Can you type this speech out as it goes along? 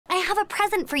have a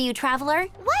present for you, traveler.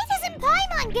 Why doesn't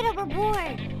Paimon get a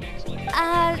reward?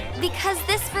 Because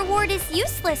this reward is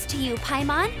useless to you,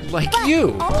 Paimon. Like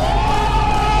you.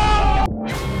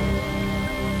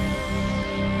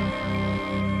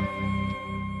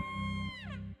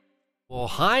 Well,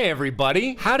 hi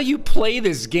everybody. How do you play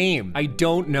this game? I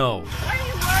don't know.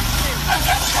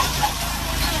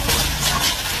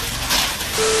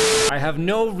 I have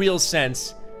no real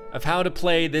sense of how to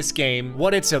play this game,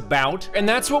 what it's about, and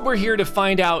that's what we're here to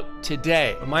find out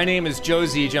today. My name is Joe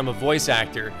Zieja, I'm a voice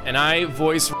actor, and I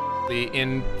voice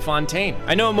in Fontaine.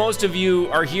 I know most of you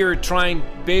are here trying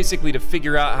basically to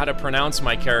figure out how to pronounce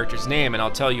my character's name, and I'll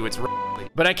tell you it's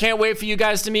but I can't wait for you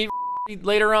guys to meet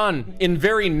later on. In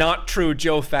very not true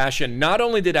Joe fashion, not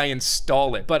only did I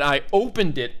install it, but I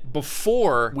opened it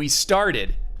before we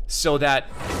started so that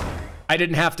I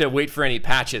didn't have to wait for any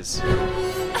patches.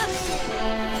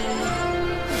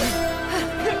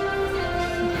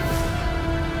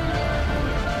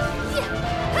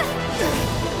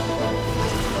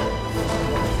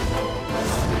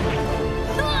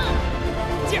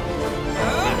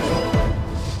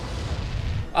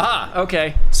 Ah,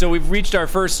 okay. So we've reached our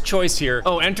first choice here.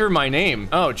 Oh, enter my name.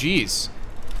 Oh, geez.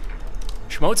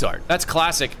 Schmoezart. That's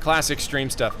classic stream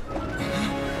stuff.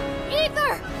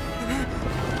 Ether!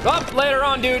 Up later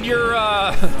on, dude. You're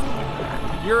a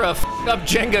f***ed up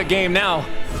Jenga game now.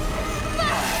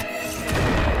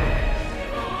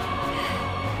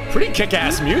 Pretty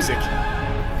kick-ass music.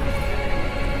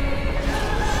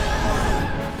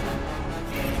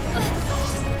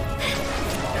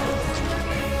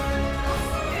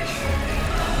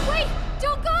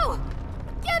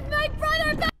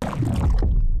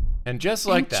 And just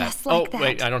like that. Oh,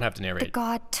 wait, I don't have to narrate. The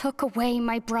god took away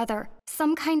my brother.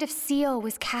 Some kind of seal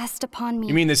was cast upon me.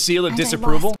 You mean the seal of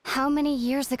disapproval? How many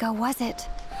years ago was it?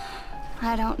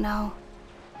 I don't know.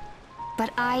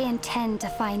 But I intend to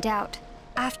find out.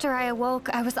 After I awoke,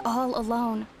 I was all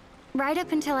alone. Right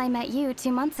up until I met you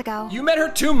 2 months ago. You met her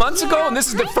 2 months ago, and this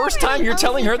is the first time you're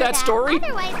telling her that story?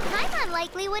 Otherwise, Paimon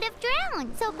likely would have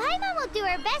drowned. So Paimon will do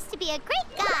her best to be a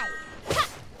great guy.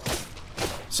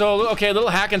 So, okay, a little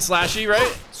hack and slashy,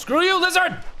 right? Screw you,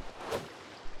 lizard!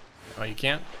 Oh, you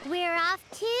can't? We're off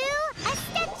to a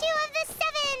statue of the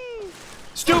seven!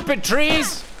 Stupid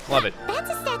trees! Love it. That's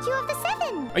a statue of the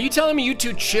seven! Are you telling me you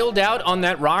two chilled out on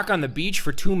that rock on the beach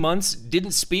for 2 months,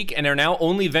 didn't speak, and are now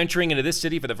only venturing into this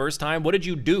city for the first time? What did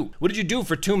you do? What did you do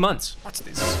for 2 months? What's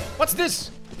this? What's this?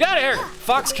 Get out of here,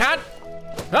 fox cat!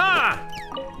 Ah!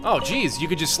 Oh, geez, you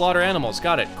could just slaughter animals.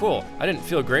 Got it, cool. I didn't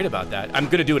feel great about that. I'm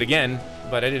gonna do it again,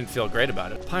 but I didn't feel great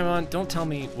about it. Paimon, don't tell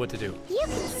me what to do. You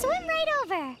can swim right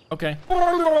over. Okay.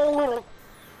 Ooh,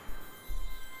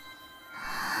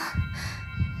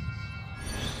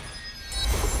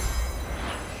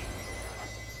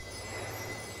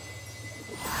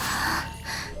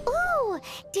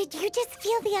 did you just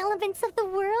feel the elements of the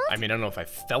world? I mean, I don't know if I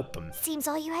felt them. Seems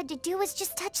all you had to do was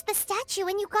just touch the statue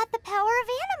and you got the power of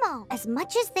Animo. As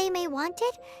much as they may want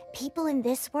it, people in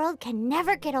this world can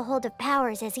never get a hold of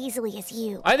powers as easily as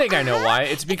you. I think I know why.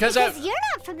 It's because you're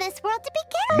not from this world to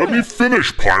begin with. Let me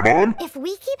finish, Paimon. If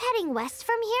we keep heading west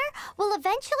from here, we'll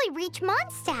eventually reach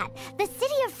Mondstadt, the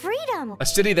city of freedom. A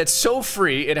city that's so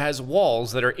free, it has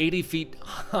walls that are 80 feet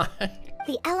high.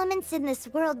 The elements in this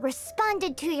world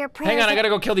responded to your prayers. Hang on, I gotta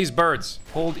go kill these birds.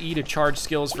 Hold E to charge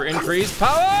skills for increased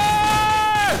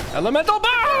power! Elemental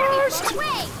burst!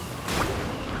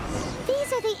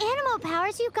 These are the animal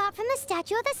powers you got from the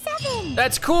statue of the seven.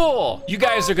 That's cool. You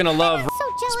guys are gonna love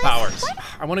so powers. What?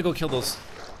 I wanna go kill those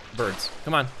birds.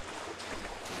 Come on.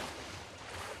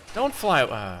 Don't fly.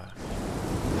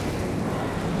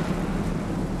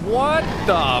 What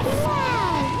the? Wow,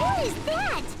 what is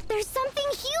that? There's something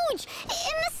huge in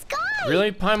the sky.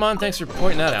 Really? Paimon, thanks for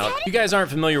pointing that out. You guys aren't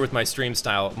familiar with my stream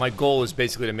style. My goal is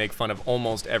basically to make fun of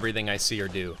almost everything I see or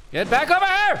do. Get back over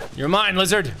here! You're mine,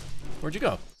 lizard. Where'd you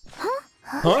go? Huh?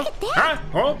 Huh? Look at that.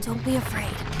 Huh? Don't be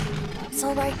afraid. It's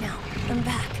all right now. I'm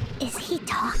back. Is he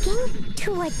talking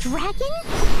to a dragon?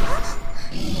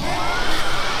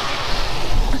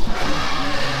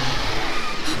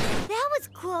 That was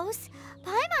close.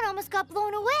 Paimon almost got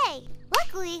blown away.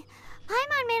 Luckily,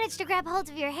 Paimon managed to grab hold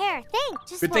of your hair.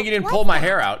 Thanks. Good thing you didn't pull my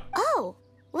hair out. Oh,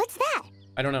 what's that?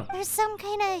 I don't know. There's some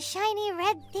kind of shiny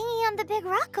red thingy on the big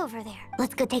rock over there.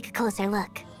 Let's go take a closer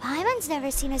look. Paimon's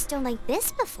never seen a stone like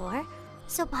this before,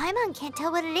 so Paimon can't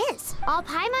tell what it is. All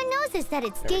Paimon knows is that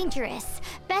it's dangerous.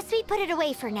 Best we put it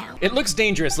away for now. It looks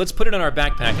dangerous. Let's put it in our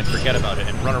backpack and forget about it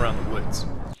and run around the woods.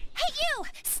 Hey, you!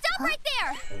 Stop right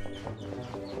there!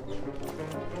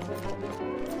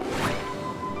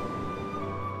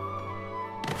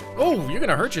 Oh, you're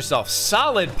gonna hurt yourself.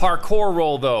 Solid parkour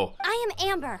roll, though. I am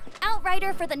Amber,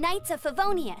 outrider for the Knights of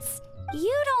Favonius.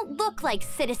 You don't look like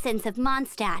citizens of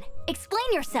Mondstadt. Explain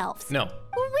yourselves. No. Well,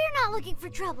 we're not looking for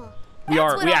trouble. We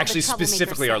That's what We all the actually troublemakers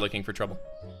specifically say. are looking for trouble.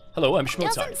 Hello, I'm Doesn't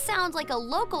Schmoezart. sound like a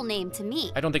local name to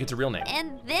me. I don't think it's a real name.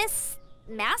 And this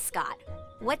mascot,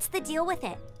 what's the deal with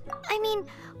it? I mean,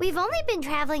 we've only been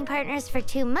traveling partners for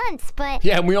 2 months, but...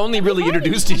 Yeah, and we only really We've already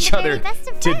introduced become each the other very best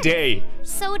of friends. today.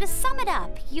 So to sum it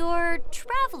up, you're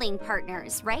traveling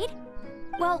partners, right?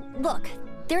 Well, look,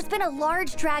 there's been a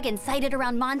large dragon sighted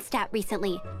around Mondstadt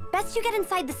recently. Best you get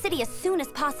inside the city as soon as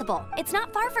possible. It's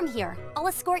not far from here. I'll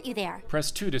escort you there. Press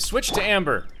 2 to switch to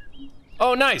Amber.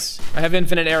 Oh, nice. I have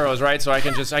infinite arrows, right? So I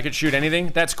could shoot anything?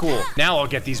 That's cool. Now I'll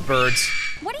get these birds.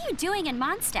 What are you doing in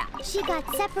Mondstadt? She got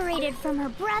separated from her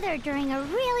brother during a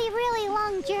really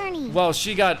long journey. Well,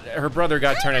 her brother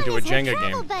got turned into a Paimon is her Jenga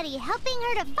travel game. buddy, helping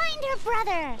her to find her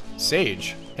brother.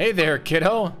 Sage. Hey there,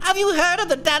 kiddo. Have you heard of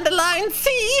the dandelion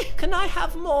sea? Can I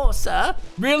have more, sir?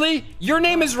 Really? Your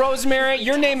name is Rosemary,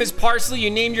 your name is Parsley, you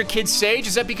named your kid Sage?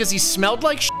 Is that because he smelled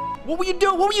like shit? What were you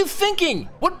doing? What were you thinking?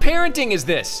 What parenting is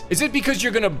this? Is it because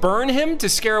you're gonna burn him to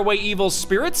scare away evil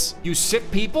spirits? You sick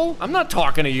people? I'm not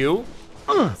talking to you.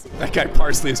 That guy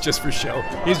Parsley is just for show.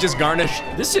 He's just garnish.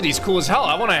 This city's cool as hell.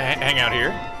 I wanna hang out here.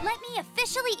 Let me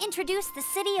officially introduce the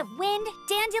city of wind,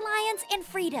 dandelions, and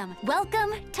freedom.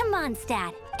 Welcome to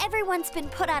Mondstadt. Everyone's been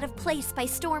put out of place by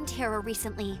storm terror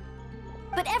recently.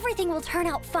 But everything will turn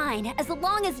out fine as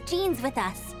long as Jean's with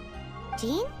us.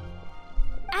 Jean?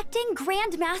 Acting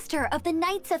Grand Master of the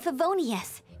Knights of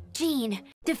Favonius. Jean,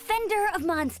 Defender of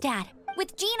Mondstadt.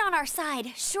 With Jean on our side,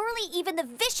 surely even the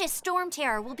vicious storm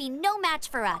terror will be no match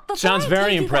for us. Before Sounds very I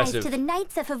take impressive. you guys to the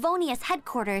Knights of Favonius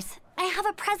headquarters, I have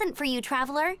a present for you,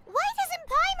 traveler. Why doesn't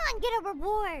Paimon get a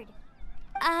reward?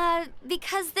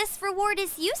 Because this reward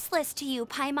is useless to you,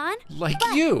 Paimon. Like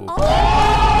But you.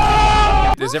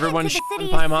 all- Does We'll everyone head shit to the on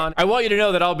city's- Paimon? I want you to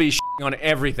know that I'll be shitting on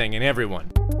everything and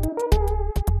everyone.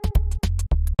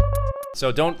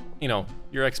 So don't,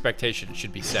 your expectation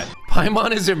should be set.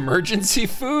 Paimon is emergency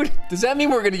food? Does that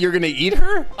mean you're gonna eat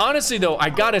her? Honestly though, I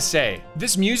gotta say,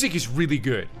 this music is really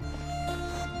good.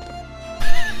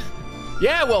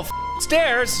 Yeah, well,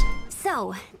 stairs.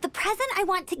 So, the present I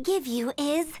want to give you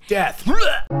is Death. a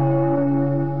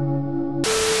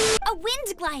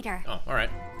wind glider. Oh, all right.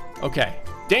 Okay.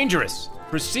 Dangerous.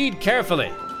 Proceed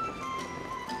carefully.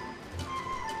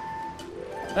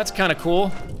 That's kind of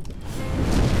cool.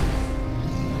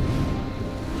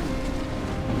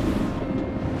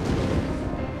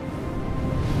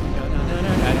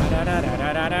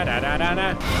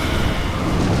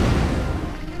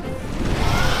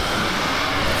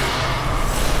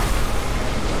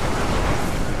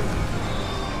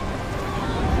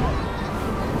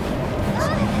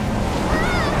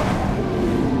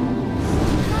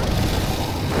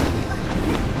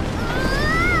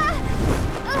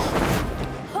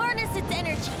 Harness its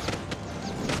energy.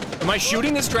 Am I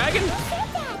shooting this dragon?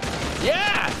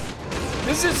 Yeah!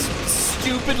 This is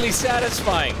stupidly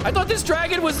satisfying. I thought this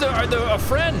dragon was a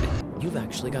friend. You've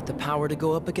actually got the power to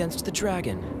go up against the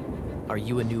dragon. Are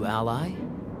you a new ally?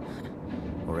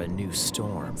 Or a new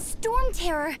storm? Storm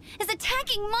terror is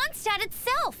attacking Mondstadt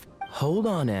itself. Hold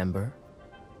on, Amber.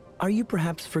 Are you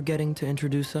perhaps forgetting to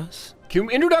introduce us? Can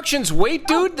introductions wait,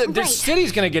 dude? Oh, The right.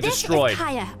 city's gonna get This destroyed. is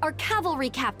Kaya, our cavalry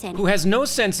captain. Who has no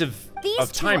sense of These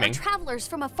two timing. are travelers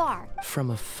from afar. From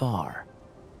afar.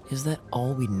 Is that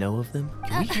all we know of them?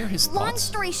 Can we hear his Long thoughts?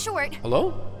 story short,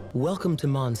 Hello? Welcome to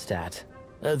Mondstadt.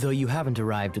 Though you haven't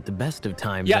arrived at the best of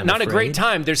times, Yeah, I'm not a great afraid.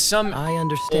 time. There's some I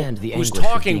understand the who's anguish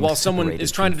of talking being while someone separated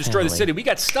is trying to from destroy the family. city. We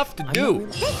got stuff to I'm do. not really-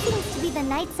 This seems to be the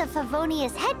Knights of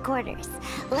Favonius headquarters.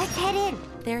 Let's head in.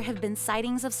 There have been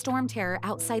sightings of storm terror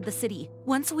outside the city.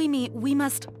 Once we meet, we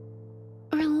must...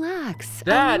 Relax.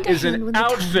 That is an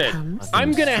outfit.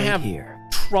 I'm gonna Straight have here.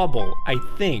 trouble, I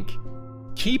think,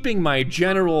 keeping my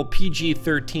general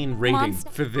PG-13 rating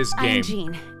for this I'm game.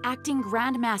 Jean, acting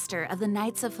Grand Master of the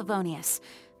Knights of Favonius.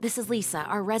 This is Lisa,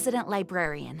 our resident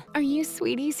librarian. Are you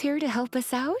sweeties here to help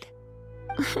us out?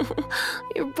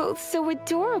 You're both so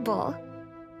adorable.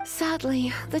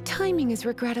 Sadly, the timing is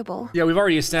regrettable. Yeah, we've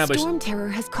already established. Storm terror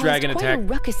has caused dragon quite attack. a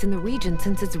ruckus in the region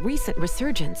since its recent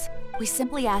resurgence. We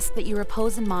simply ask that you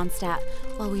repose in Mondstadt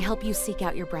while we help you seek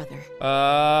out your brother. Well,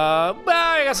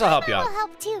 I guess I'll help you We'll out.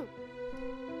 help too.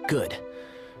 Good.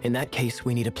 In that case,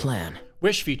 we need a plan.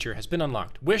 Wish feature has been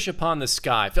unlocked. Wish upon the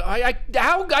sky. I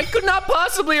could not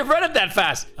possibly have read it that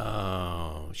fast.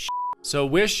 Oh, sh. So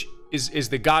wish is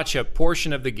the gotcha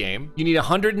portion of the game. You need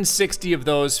 160 of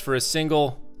those for a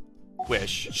single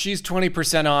wish. She's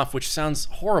 20% off, which sounds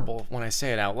horrible when I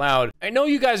say it out loud. I know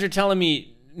you guys are telling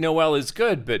me Noelle is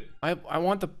good, but I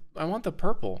want the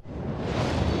purple.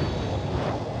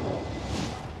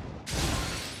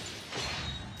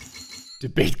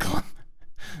 Debate club.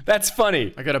 That's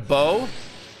funny. I got a bow.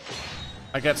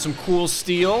 I got some cool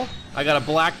steel. I got a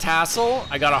black tassel.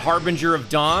 I got a Harbinger of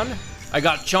Dawn. I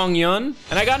got Chongyun,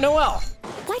 and I got Noelle.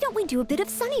 Why don't we do a bit of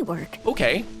sunny work?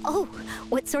 Okay. Oh,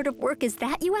 what sort of work is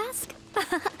that, you ask?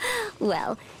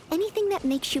 Well, anything that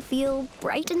makes you feel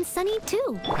bright and sunny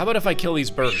too. How about if I kill these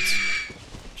birds?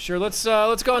 Sure, let's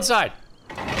go inside.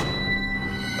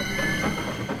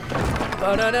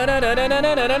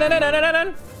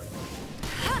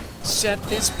 Set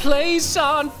this place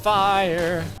on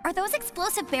fire. Are those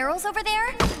explosive barrels over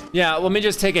there? Yeah, let me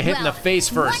just take a hit in the face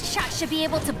first. One shot should be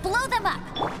able to blow them up.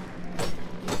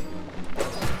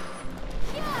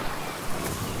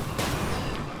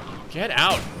 Get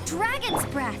out. Dragon's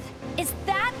breath. Is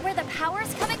that where the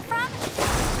power's coming from?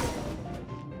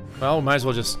 Well, might as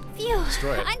well just Phew,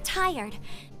 destroy it. I'm tired.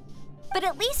 But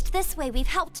at least this way we've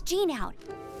helped Jean out.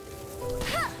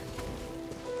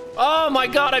 Oh my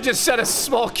god, I just set a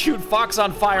small cute fox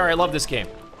on fire. I love this game.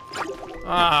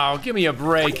 Oh, give me a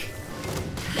break.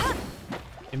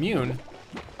 Immune?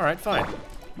 Alright, fine.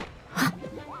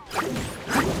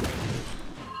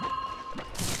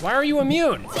 Why are you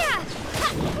immune?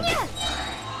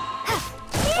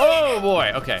 Oh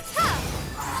boy, okay.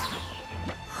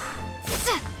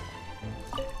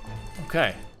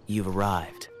 Okay. You've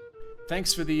arrived.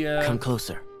 Thanks for the, Come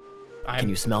closer. Can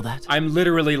you smell that? I'm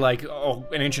literally like, oh,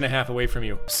 an inch and a half away from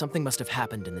you. Something must have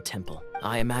happened in the temple.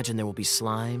 I imagine there will be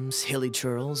slimes, hilly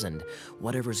churls, and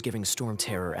whatever's giving Storm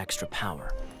Terror extra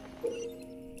power.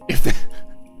 If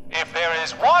there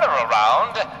is water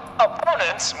around,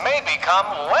 opponents may become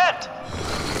wet.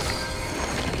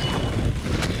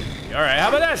 All right, how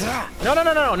about this?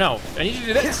 No. I need you to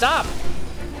do this. Stop.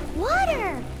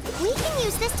 Water! We can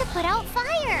use this to put out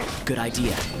fire. Good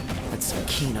idea. That's some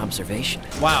keen observation.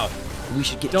 Wow. We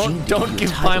should get Jean to Don't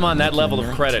give Paimon that level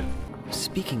of credit.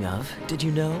 Speaking of, did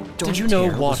you know? Did you know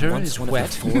water is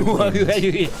wet?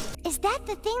 Is that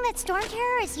the thing that Storm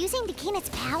Terror is using to gain its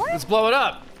power? Let's blow it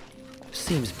up.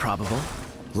 Seems probable.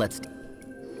 Let's...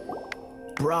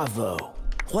 Bravo.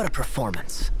 What a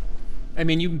performance. I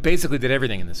mean, you basically did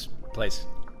everything in this place.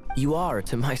 You are,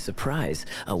 to my surprise,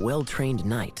 a well-trained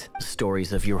knight.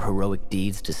 Stories of your heroic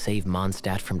deeds to save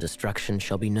Mondstadt from destruction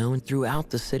shall be known throughout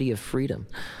the City of Freedom,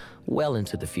 well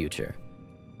into the future.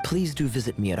 Please do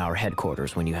visit me at our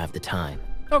headquarters when you have the time.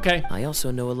 Okay. I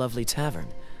also know a lovely tavern,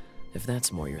 if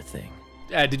that's more your thing.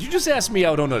 Did you just ask me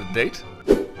out on a date?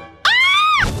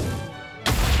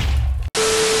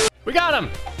 We got him!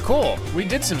 Cool. We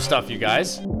did some stuff, you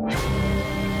guys.